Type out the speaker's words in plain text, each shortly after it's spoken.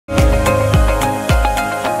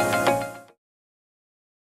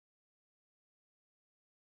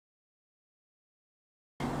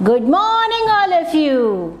Good morning, all of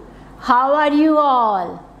you. How are you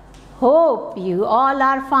all? Hope you all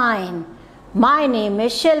are fine. My name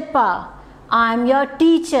is Shilpa. I am your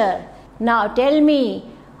teacher. Now tell me,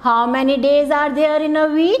 how many days are there in a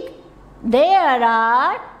week? There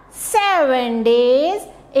are 7 days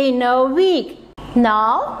in a week.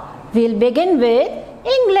 Now we'll begin with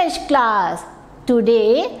English class.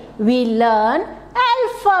 Today we'll learn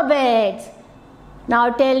alphabets. Now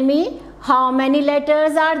tell me, how many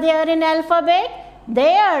letters are there in alphabet?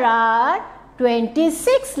 There are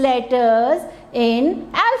 26 letters in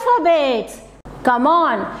alphabets. Come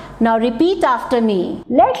on, now repeat after me.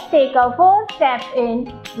 Let's take our first step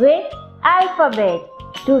in with alphabet.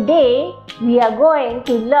 Today we are going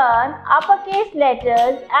to learn uppercase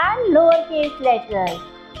letters and lowercase letters.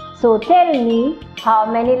 So tell me, how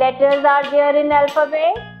many letters are there in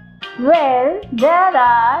alphabet? Well, there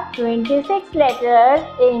are 26 letters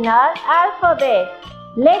in our alphabet.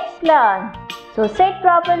 Let's learn. So sit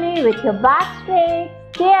properly with your back straight,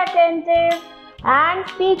 stay attentive and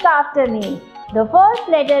speak after me. The first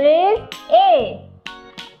letter is A.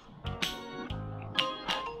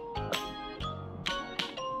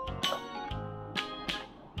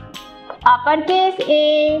 Uppercase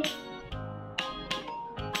A.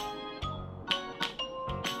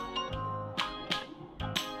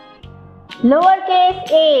 Lowercase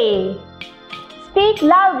a. Speak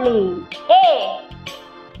loudly. A.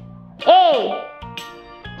 A.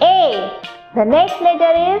 A. The next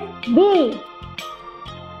letter is B.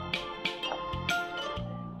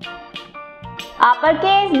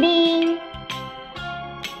 Uppercase B.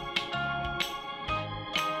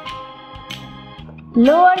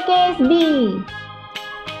 Lowercase b.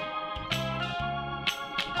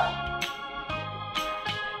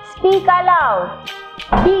 Speak aloud.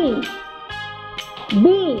 B.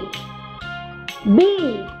 B.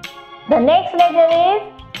 B. The next letter is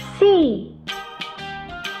C.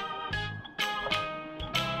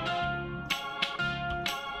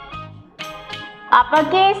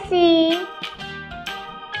 Uppercase C.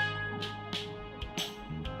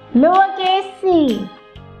 Lowercase c.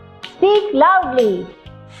 Speak loudly.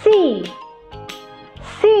 C.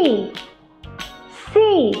 C.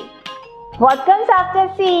 C. What comes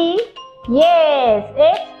after C? Yes,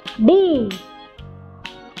 it's D.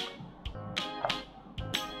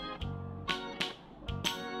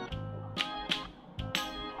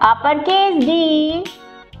 Uppercase D.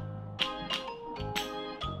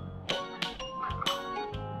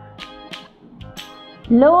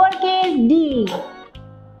 Lowercase d.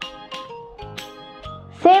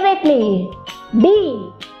 Say with me. D.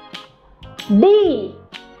 D.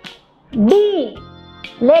 D.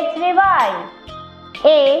 Let's revise.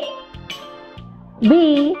 A.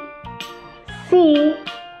 B. C.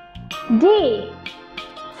 D.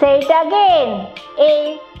 Say it again.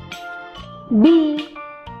 A. B.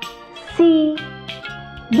 C.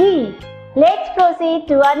 D. Let's proceed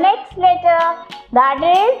to our next letter, that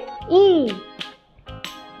is E.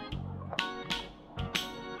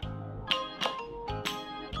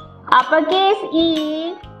 Uppercase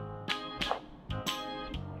E.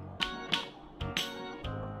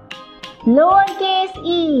 Lowercase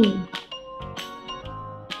e.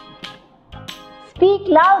 Speak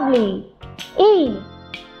loudly. E.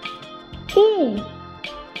 E.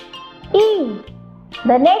 E.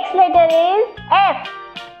 The next letter is F.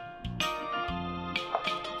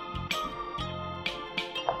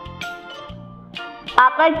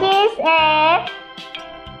 Uppercase F.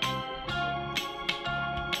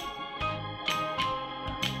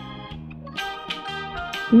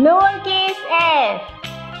 Lowercase f.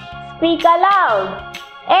 Speak aloud.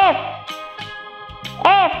 F.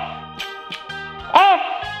 F. F.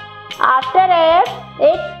 After F,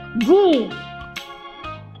 it's G.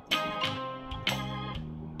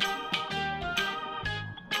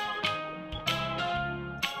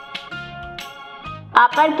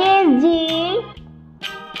 Uppercase G.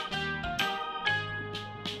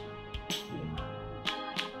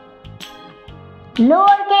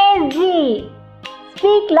 Lowercase g.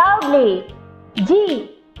 Speak loudly. G.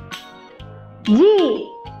 G.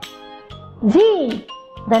 G.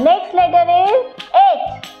 The next letter is H.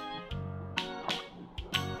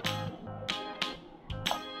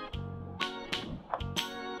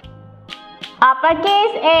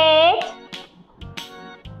 Uppercase H.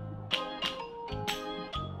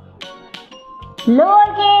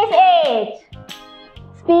 Lowercase h.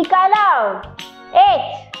 Speak aloud.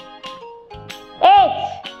 H. H.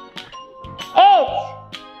 H.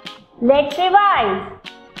 Let's revise.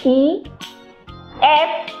 E.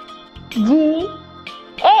 F. G.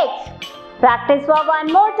 H. Practice for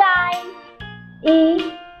one more time.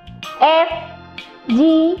 E. F. G,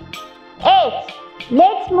 H.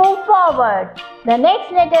 Let's move forward. The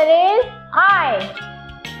next letter is I.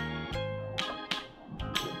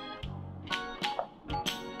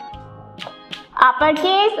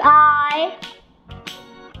 Uppercase I,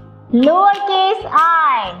 lowercase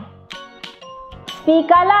I. Speak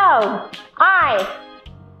aloud. I.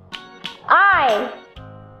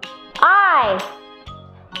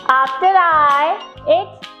 After I,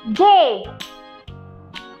 it's J.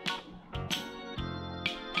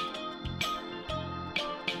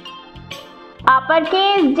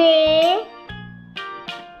 Uppercase J,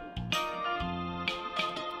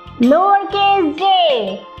 lowercase j.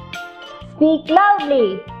 Speak loudly.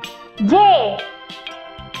 J.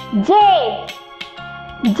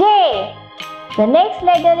 The next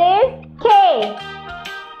letter is K.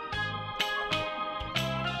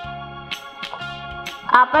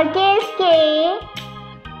 Uppercase K,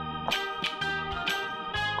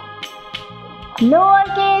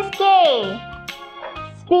 lowercase k.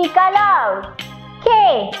 Speak aloud. K.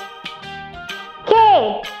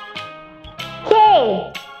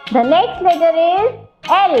 The next letter is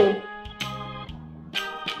L.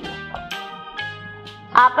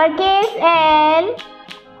 Uppercase L,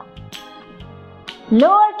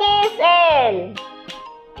 lowercase l.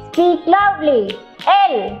 Speak loudly.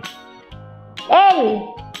 L.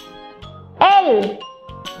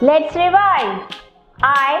 Let's revise.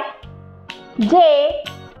 I, J,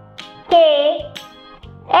 K,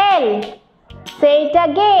 L. Say it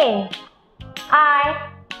again. I,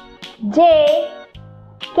 J,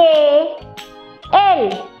 K,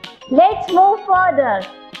 L. Let's move further.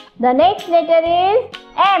 The next letter is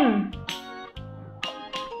M.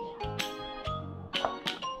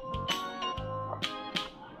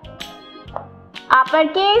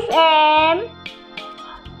 Uppercase M,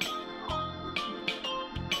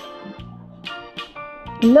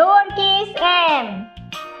 lowercase m.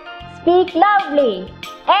 Speak loudly.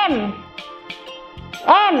 M.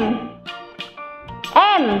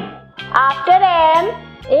 After M,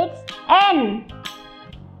 it's N.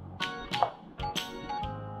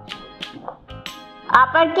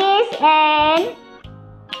 Uppercase N,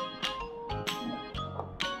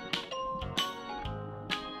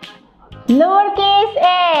 lowercase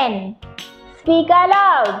n. Speak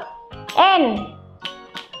aloud. N.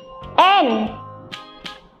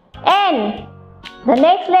 The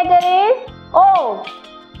next letter is O.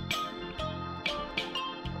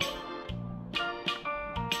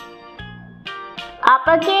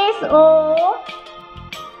 Uppercase O,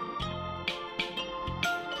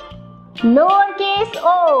 lowercase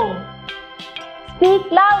o.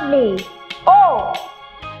 Speak loudly. O.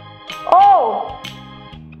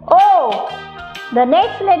 The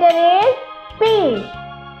next letter is P.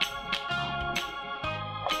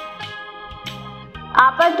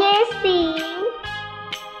 Uppercase P,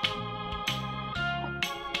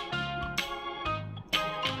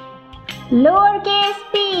 lowercase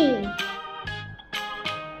p.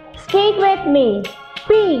 Speak with me.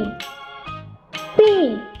 P.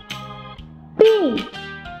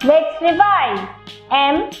 Let's revise.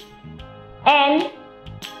 M, N,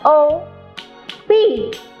 O,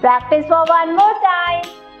 P. Practice for one more time.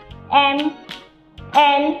 M,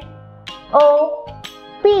 N, O,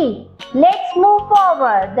 P. Let's move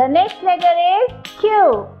forward. The next letter is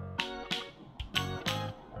Q.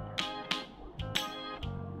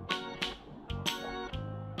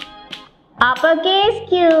 Uppercase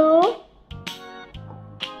Q,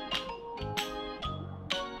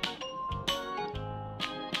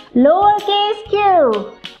 lowercase q.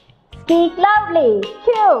 Speak loudly.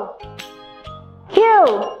 Q.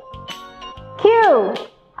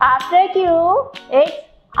 After Q, it's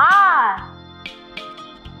R.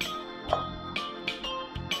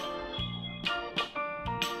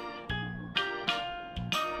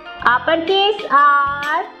 Uppercase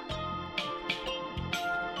R,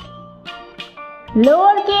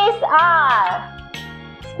 lowercase r.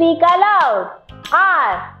 Speak aloud.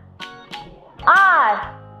 R.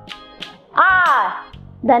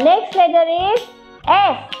 The next letter is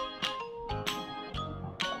S.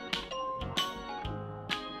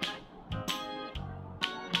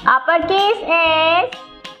 Uppercase S,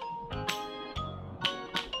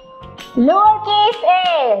 lowercase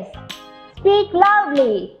s. Speak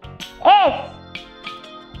loudly. S.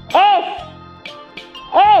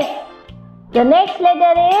 The next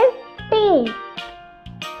letter is T.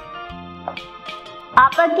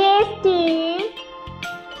 Uppercase T,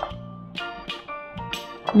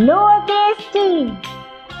 lowercase t.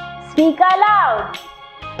 Speak aloud.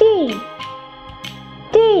 T.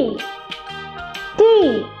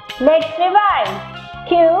 Let's revise.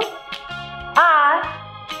 Q, R,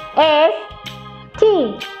 S, T.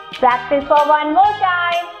 Practice for one more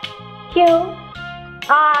time. Q,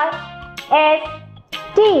 R, S,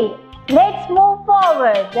 T. Let's move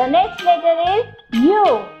forward. The next letter is U.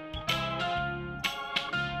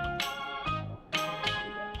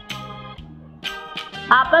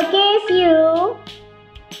 Uppercase U,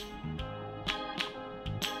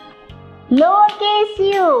 lowercase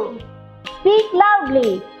u. Speak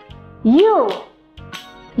loudly. U,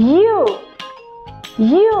 U,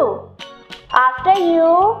 U. After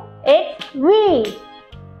U, it's V.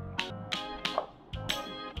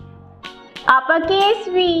 Uppercase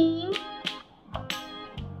V,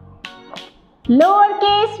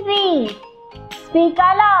 lowercase v. Speak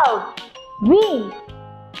aloud. V,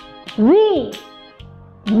 V,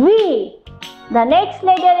 V. The next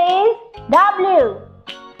letter is W.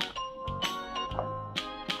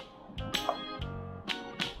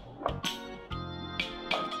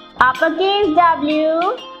 Uppercase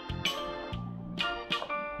W,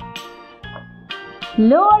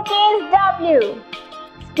 lowercase w.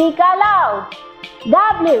 Speak aloud.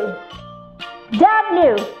 W,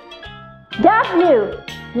 W, W.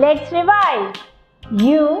 Let's revise.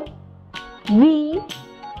 U, V,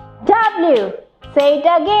 W. Say it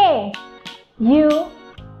again. U,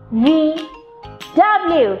 V,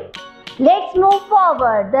 W. Let's move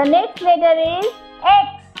forward. The next letter is X.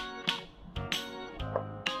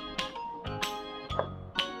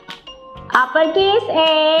 Uppercase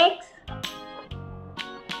X,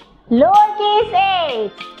 lowercase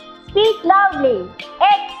h. Speak loudly.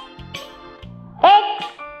 X, X,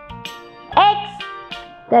 X.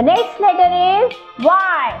 The next letter is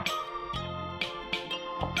Y.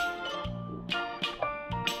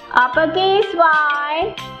 Uppercase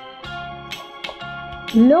Y,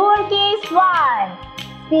 lowercase y.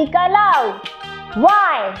 Speak aloud.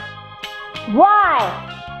 Y, Y,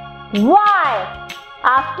 Y.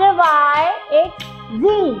 After Y, it's Z.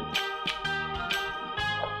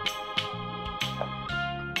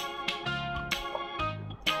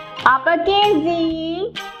 Uppercase Z,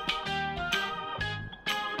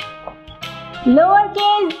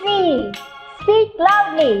 lowercase z. Speak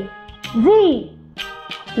loudly. Z,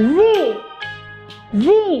 Z, Z.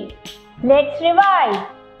 Let's revise.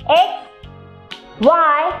 X,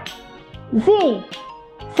 Y, Z.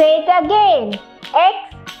 Say it again.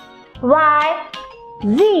 X, Y,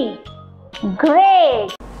 Z. Great!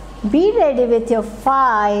 Be ready with your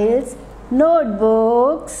files,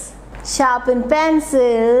 notebooks, sharpen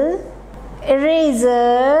pencil,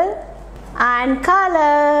 eraser and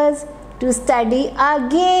colors to study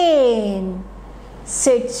again.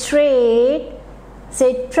 Sit straight,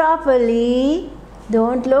 sit properly,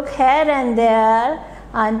 don't look here and there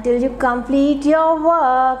until you complete your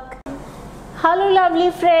work. Hello lovely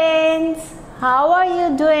friends, how are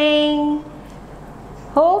you doing?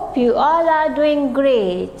 Hope you all are doing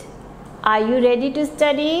great. Are you ready to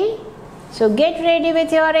study? So get ready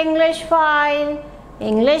with your English file,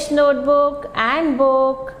 English notebook and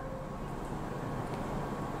book.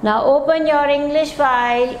 Now open your English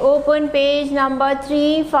file, open page number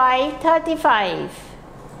 3535.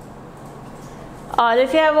 All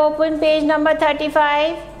of you have opened page number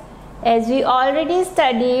 35. As we already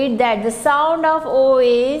studied that the sound of O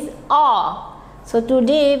is A. So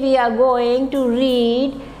today we are going to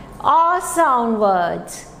read A sound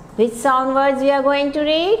words. Which sound words we are going to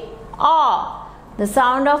read? A. The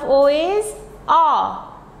sound of O is A.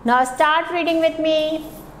 Now start reading with me.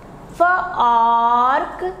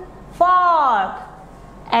 Fork, fork.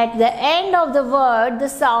 At the end of the word, the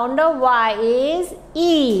sound of Y is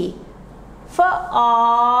E.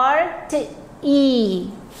 Fork, E.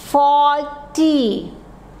 Faulty.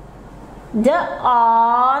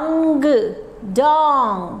 Dong,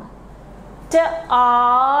 dong.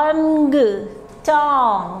 Tong,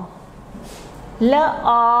 tong.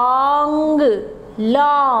 Long,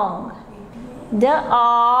 long.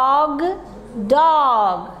 Dog,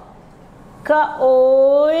 dog.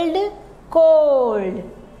 Cold, cold.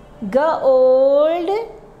 Gold,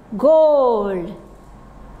 gold.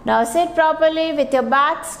 Now sit properly with your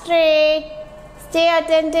back straight. Stay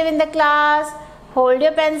attentive in the class. Hold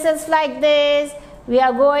your pencils like this. We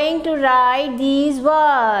are going to write these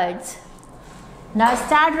words. Now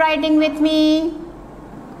start writing with me.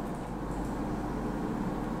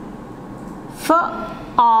 Fork,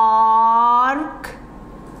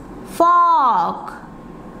 fork.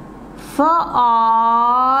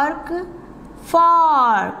 Fork,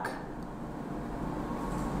 fork.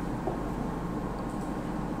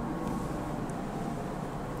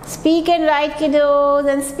 Speak and write, kiddos,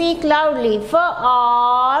 and speak loudly.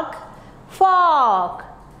 Fork, fork.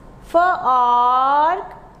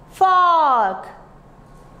 Fork, fork.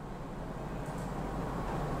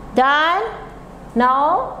 Done?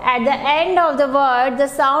 Now at the end of the word the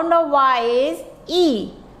sound of Y is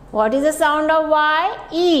E. What is the sound of Y?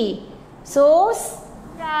 E. So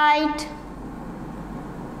write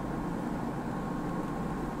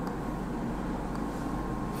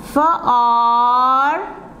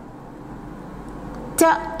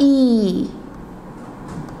E.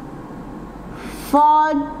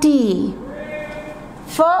 40.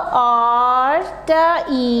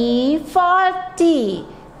 E 40.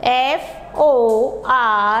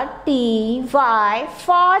 FORTY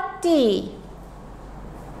 40.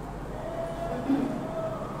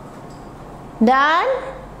 Done?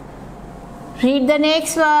 Read the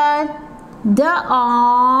next word.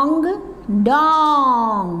 Dong,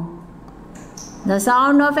 dong. The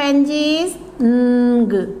sound of ng is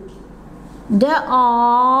ng.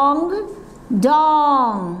 Dong,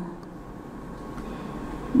 dong.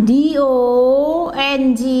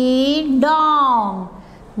 DONG, dong.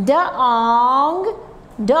 Dong,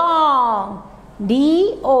 dong.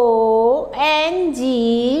 DONG,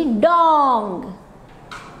 dong.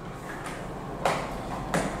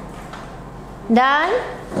 Done?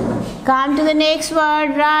 Come to the next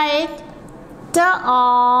word. Write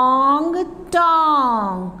tong,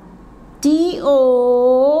 tong. TONG,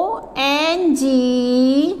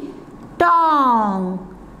 tong.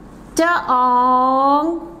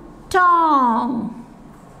 Tong, tong.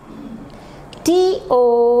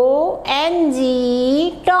 TONG,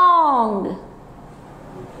 tong.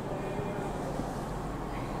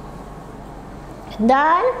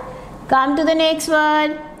 Done? Come to the next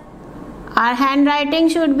word. Our handwriting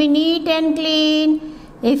should be neat and clean.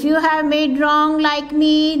 If you have made wrong like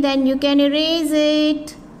me, then you can erase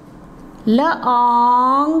it.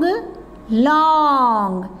 Long,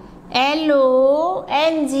 long.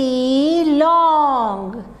 LONG,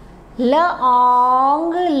 long.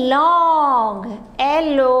 Long, long.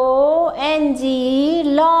 LONG,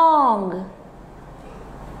 long.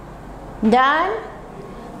 Done?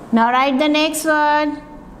 Now write the next word.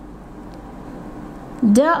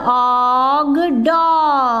 Dog,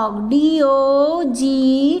 dog. DOG,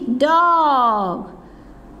 dog.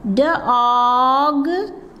 Dog,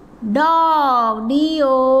 dog.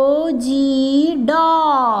 DOG,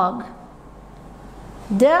 dog.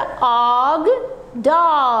 Dog,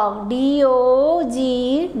 dog. DOG,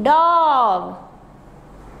 dog.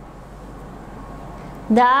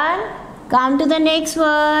 Done? Come to the next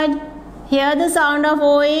word. Here the sound of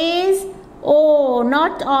O is O,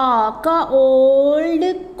 not O. Cold,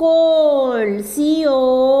 cold.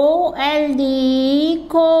 COLD,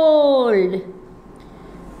 cold.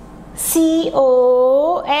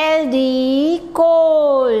 COLD,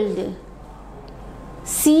 cold.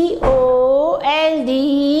 COLD,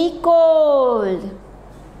 cold.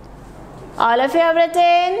 All of you have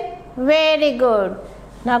written? Very good.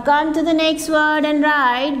 Now come to the next word and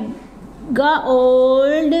write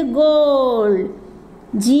gold, gold.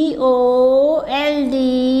 GOLD,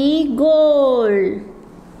 gold.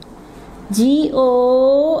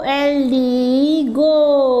 GOLD,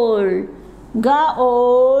 gold.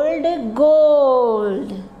 Gold,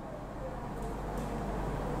 gold.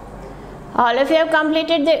 All of you have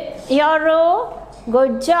completed your row.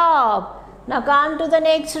 Good job. Now come to the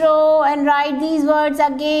next row and write these words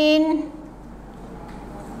again.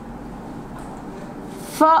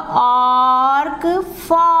 Fork,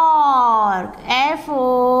 fork.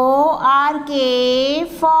 FORK,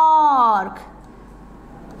 fork.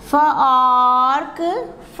 Fork,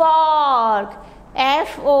 fork.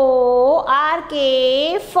 FORK,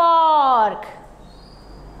 fork.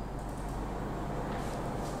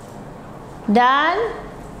 Done?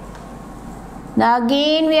 Now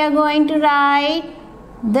again we are going to write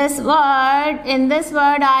this word. In this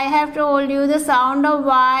word I have told you the sound of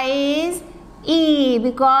Y is E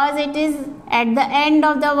because it is at the end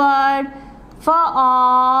of the word.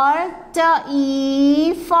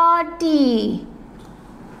 E 40.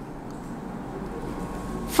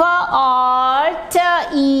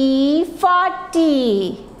 E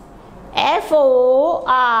 40.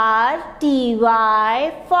 FORTY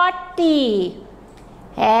 40. FORTY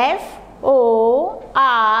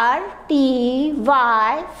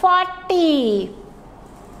 40.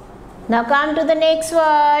 Now come to the next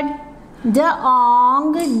word.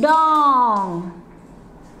 Dong, dong.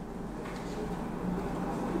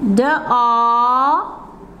 Dong,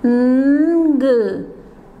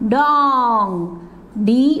 dong.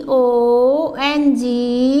 DONG,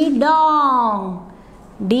 dong.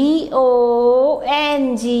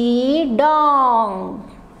 DONG, dong.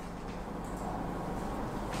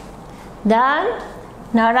 Done?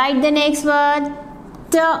 Now write the next word.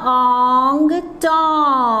 Tong,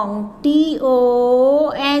 tong, T-O-N-G,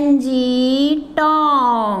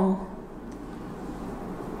 tong.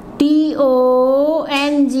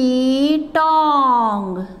 T-O-N-G,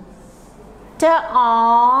 tong.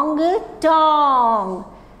 Tong, tong,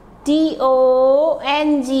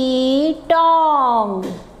 T-O-N-G, tong.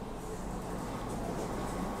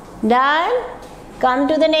 Done? Come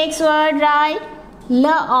to the next word, right?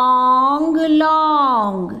 Long,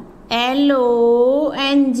 long,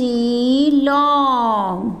 L-O-N-G,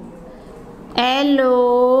 long.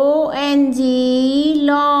 L-O-N-G,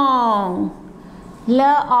 long.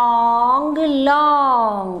 Long,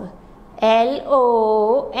 long,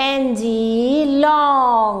 L-O-N-G,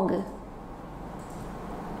 long.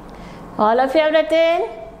 All of you have written?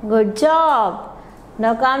 Good job.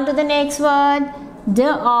 Now come to the next word.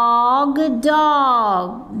 Dog,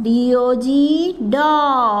 dog, D-O-G,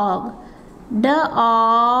 dog.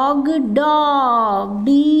 Dog, dog,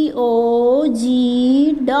 D-O-G,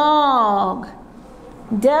 dog.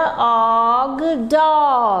 Dog,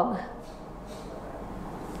 dog.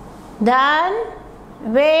 Done?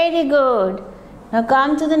 Very good. Now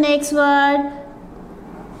come to the next word.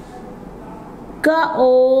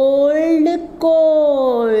 Cold,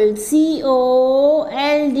 cold, C-O-L-D,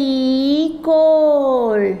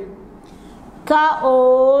 cold.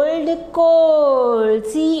 Cold, cold,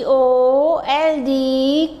 C-O-L-D,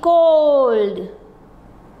 cold.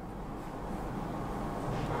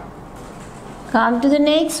 Come to the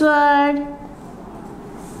next word.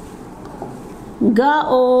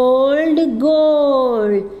 Gold,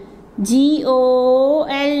 gold,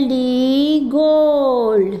 G-O-L-D,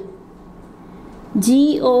 gold.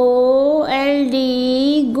 G-O-L-D,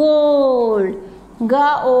 gold.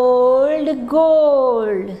 Gold,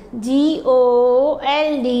 gold,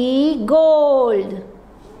 G-O-L-D, gold.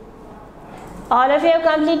 All of you have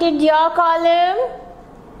completed your column?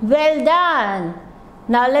 Well done.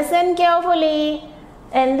 Now listen carefully.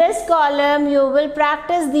 In this column, you will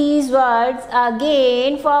practice these words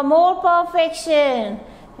again for more perfection.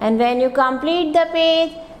 And when you complete the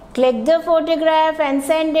page, click the photograph and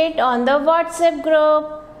send it on the WhatsApp group.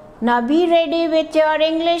 Now be ready with your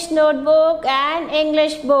English notebook and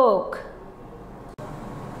English book.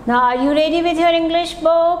 Now are you ready with your English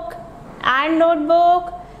book and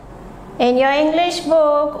notebook? In your English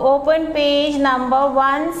book, open page number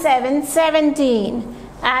 1717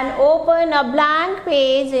 and open a blank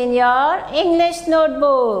page in your English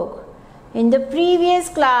notebook. In the previous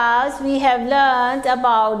class, we have learnt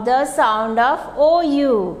about the sound of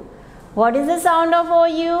OU. What is the sound of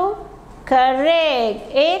OU?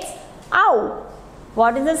 Correct. It's ow.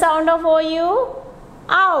 What is the sound of OU?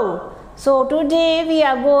 Ow. So today we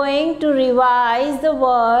are going to revise the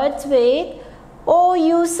words with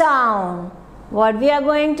OU sound. What we are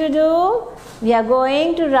going to do? We are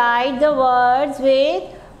going to write the words with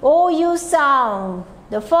OU sound.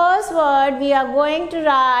 The first word we are going to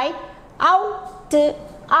write out,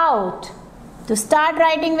 out. To start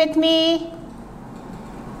writing with me.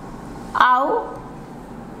 Out,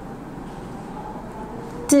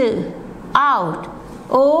 out.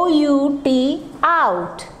 O-U-T,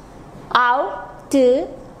 out. Out,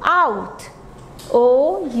 out.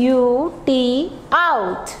 O-U-T,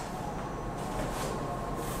 out.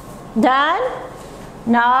 Done?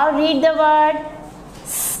 Now read the word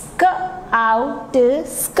scout,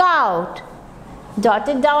 scout. Jot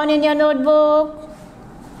it down in your notebook.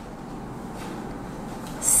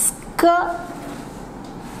 Scout,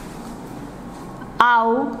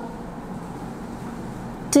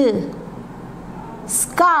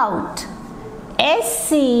 scout.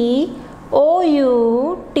 S-C-O-U-T,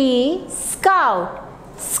 scout.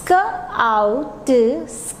 Scout,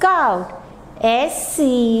 scout.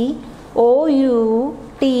 S-C-O-U-T,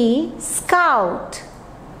 scout.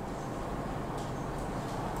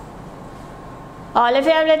 All of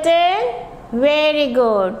you have written? Very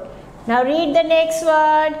good. Now read the next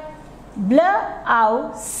word.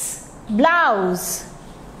 Blouse, blouse.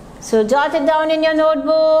 So jot it down in your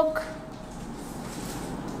notebook.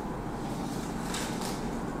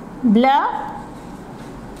 Blouse,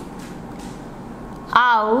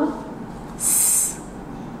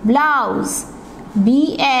 blouse.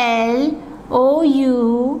 B-L-O-U-S-E,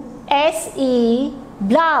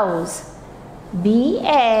 blouse. B-L-O-U-S-E,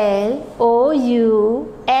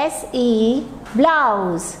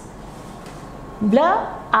 blouse.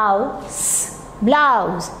 Blouse,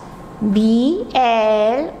 blouse. B-L-O-U-S-E,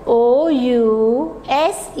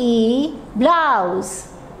 blouse.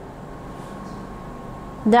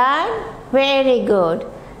 Done? Very good.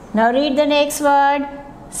 Now read the next word.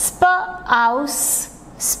 Spouse,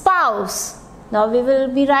 spouse. Now we will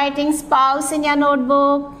be writing spouse in your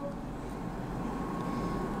notebook.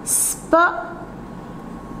 Spouse,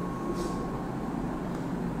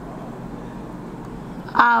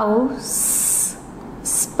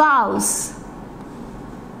 spouse,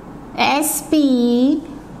 S-P-O-U-S-E,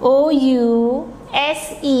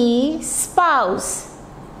 spouse,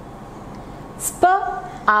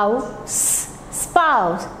 spouse,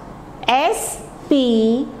 spouse,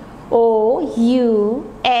 S-P-O-U-S-E,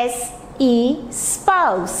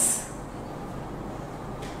 spouse.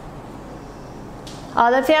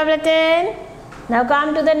 All of you have written? Now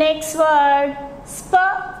come to the next word.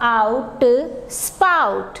 Spout,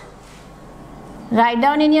 spout. Write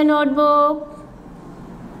down in your notebook.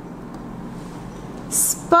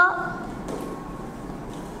 Spout,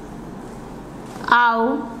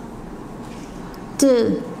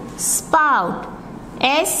 spout.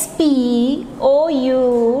 S-P-O-U-T,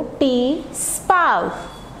 spout.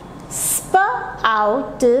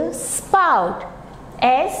 Spout, spout.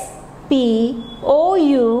 S-P-O-U-T,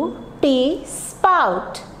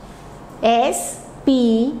 spout. S-P-O-U-T,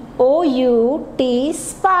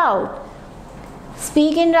 spout.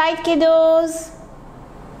 Speak and write, kiddos.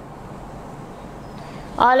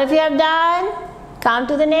 All of you have done? Come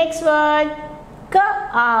to the next word.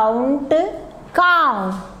 Count,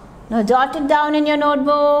 count. Now jot it down in your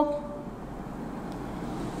notebook.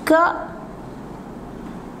 Count,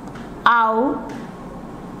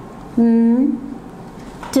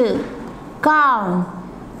 count.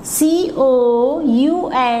 C-O-U-N-T,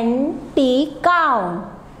 count.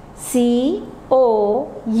 C-O-U-N-T,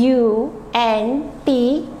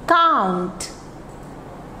 count.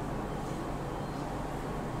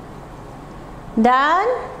 Done?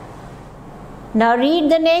 Now read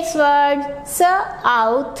the next word.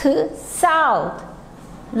 South, south.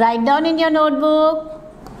 Write down in your notebook.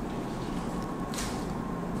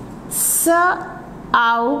 South,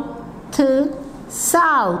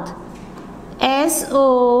 south.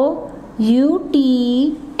 S-O-U-T-H,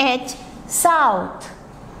 south.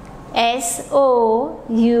 S-O-U-T-H,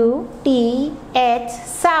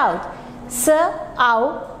 south.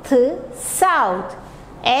 South, south.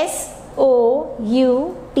 S-O-U-T-H,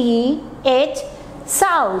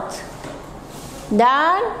 south.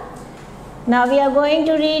 Done? Now we are going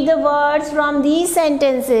to read the words from these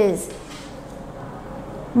sentences.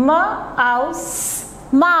 Mouse,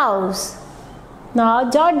 mouse. Now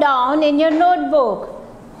jot down in your notebook.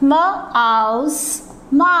 Mouse,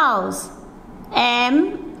 mouse.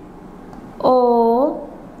 M-O-U-S-E,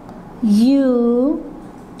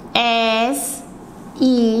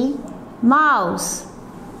 mouse.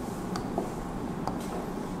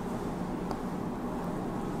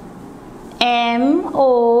 M-O-U-S-E,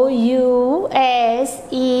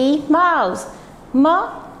 mouse.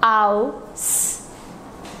 Mouse,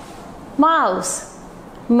 mouse.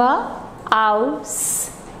 Mouse,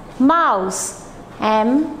 mouse.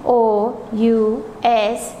 M-O-U-S-E,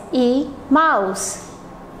 mouse.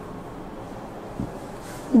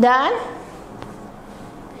 Done?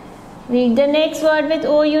 Read the next word with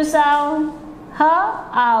O-U sound.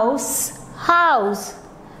 House, house.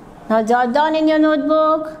 Now jot down in your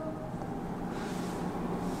notebook.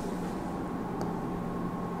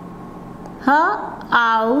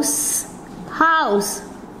 House, house.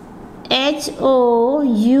 H-O-U-S-E,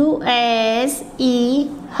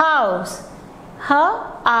 house.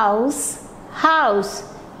 House, house.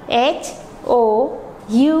 H-O-U-S-E,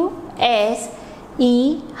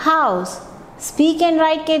 house. Speak and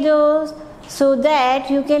write, kiddos, so that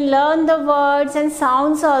you can learn the words and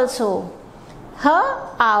sounds also.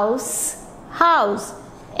 House, house.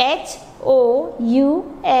 H-O-U-S-E,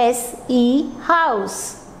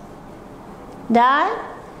 house. Done?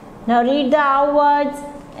 Now read the our words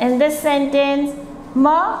in this sentence.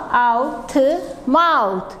 Mouth,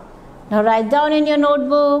 mouth. Now write down in your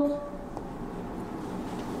notebook.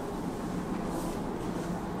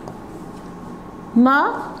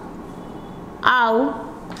 Mouth,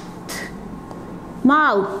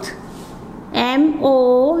 mouth. M-O-U-T-H,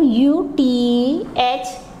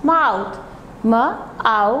 mouth.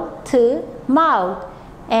 Mouth, mouth.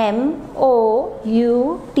 M-O-U-T-H,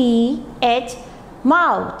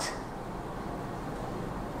 mouth.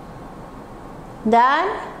 Done?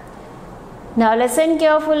 Now listen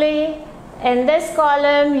carefully. In this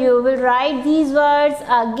column you will write these words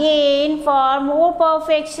again for more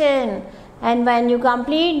perfection. And when you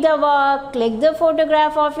complete the work, click the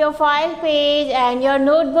photograph of your file page and your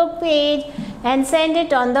notebook page and send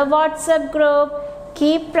it on the WhatsApp group.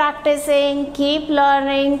 Keep practicing, keep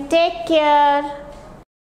learning. Take care.